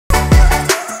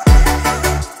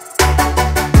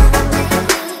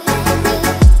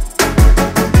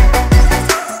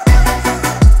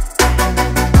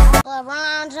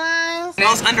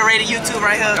most underrated YouTube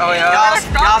right here. Oh yeah.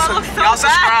 Y'all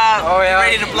subscribe. Oh yeah.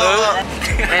 Ready to blow up.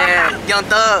 And Young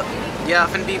Thug, yeah,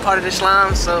 finna be part of the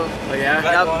slime. So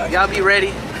y'all be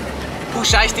ready. Pooh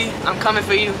Shiesty, I'm coming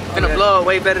for you. Finna blow up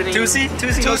way better than you.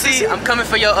 Tusi, I'm coming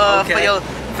for your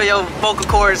for your vocal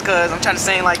cords, cause I'm trying to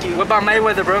sing like you. What about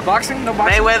Mayweather, bro? Boxing? No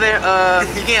boxing? Mayweather,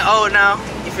 you getting old now.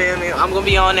 You feel me? I'm gonna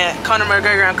be on that. Conor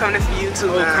McGregor, I'm coming for you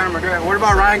too. Oh, Conor McGregor. What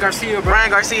about Ryan Garcia, bro? Ryan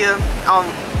Garcia,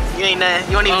 you ain't that.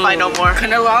 You don't even fight no more.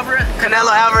 Canelo Alvarez?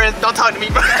 Canelo Alvarez, don't talk to me,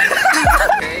 bro.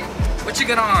 Okay. What you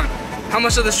got on? How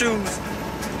much are the shoes?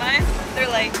 Mine, they're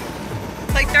like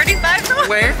 35.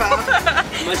 Where?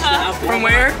 From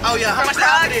where? Oh yeah, how much the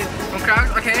outfit is? From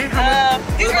Crocs? Okay. How much?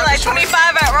 These are like 25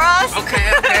 at Ross.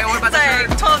 Okay. What about the shirt?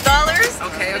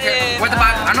 $12. Okay. And, What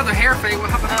about another hair fade?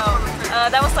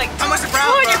 that was like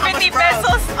 250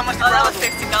 pesos. How much that was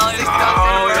 $60.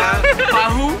 Oh yeah.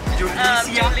 By who?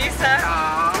 Julissa.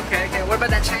 Okay. What about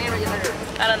that chain right there?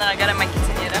 I don't know, I got it in my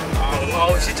quinceañera.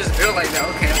 Oh, she just built like that.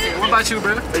 Okay. What about you,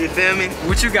 bro? You feel me?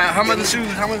 What you got? How much the shoes?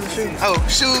 Oh,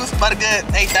 shoes, about a good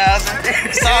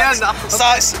 8,000.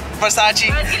 Socks, Versace.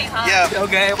 Yeah.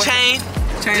 Okay. Chain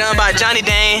done by Johnny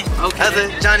Dane. Okay. Other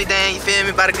Johnny Dane, you feel me?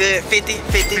 About a good 50.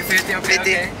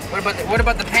 Okay. What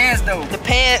about the pants though? The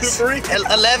pants,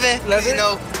 11. You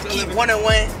know, keep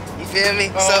 1-on-1. You feel me?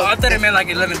 Oh, so I thought it meant like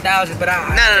 11,000, but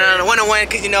I. No, 1-on-1,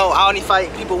 cause you know I only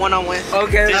fight people 1-on-1.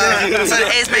 Okay. So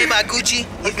it's made by Gucci.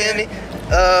 You feel me?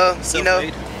 You know,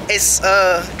 it's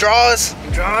drawers.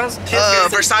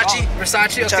 Versace.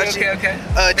 Okay. Jacket.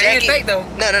 They ain't fake though.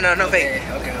 No fake.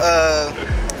 Okay.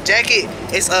 Jacket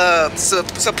is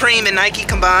Supreme and Nike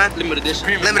combined. Limited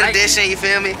edition. You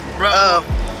feel me?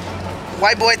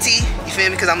 White boy tee. You feel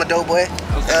me? Cause I'm a dope boy.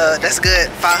 Okay. That's good.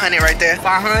 500 right there.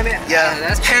 500. Yeah.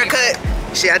 That's haircut.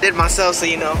 Shit, I did it myself, so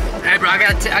you know. Hey, bro, I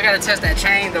gotta test that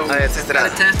chain though. Oh yeah, test it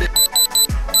out. Test it.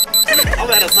 I'm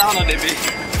at a sound on that bitch.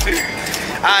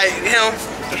 Alright, him.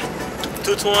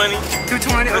 220.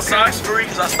 220. The socks free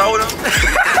because I stole them.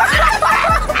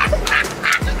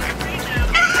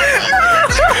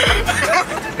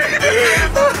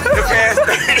 The pants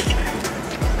 30.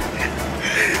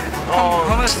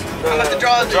 How much the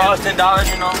drawers? Draws $10,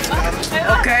 you know.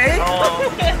 Okay.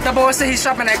 The boy said he's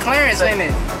shopping at clearance, ain't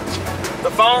it?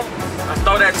 The phone, I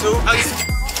stole that too.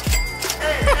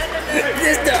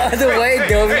 It's the other way,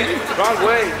 dummy. Wrong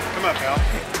way. Come on, pal.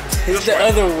 It's the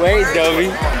other way,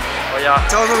 dummy. Oh yeah.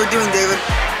 Tell us what we're doing, David.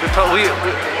 I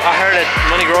heard that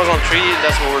money grows on trees.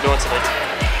 That's what we're doing today.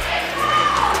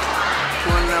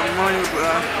 Want that money, bro.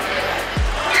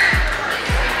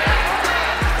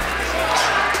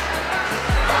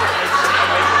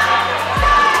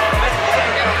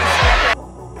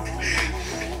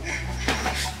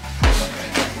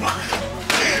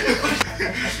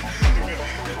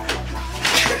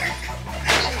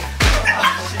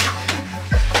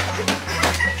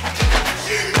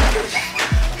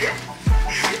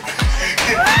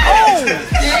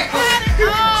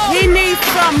 He needs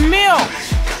some milk.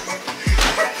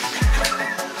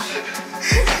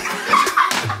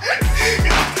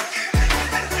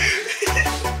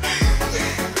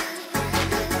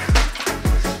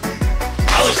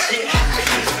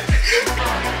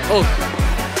 Oh,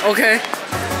 okay,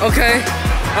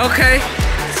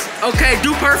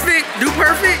 do perfect,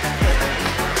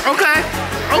 okay,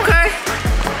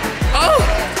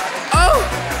 oh,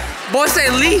 boy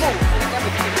said Lee,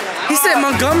 he said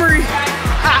Montgomery,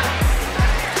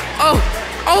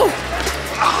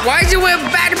 why'd you wear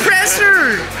bad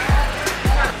pressure?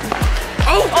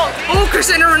 Oh,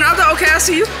 Cristiano Ronaldo, okay, I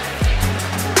see you,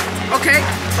 okay,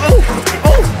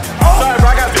 Sorry, bro,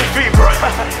 I got big feet, bro.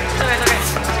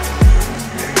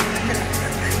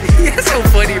 That's so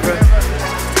funny, bro.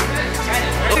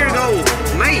 Here you go,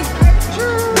 mate.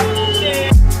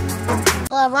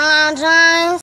 LeBron James.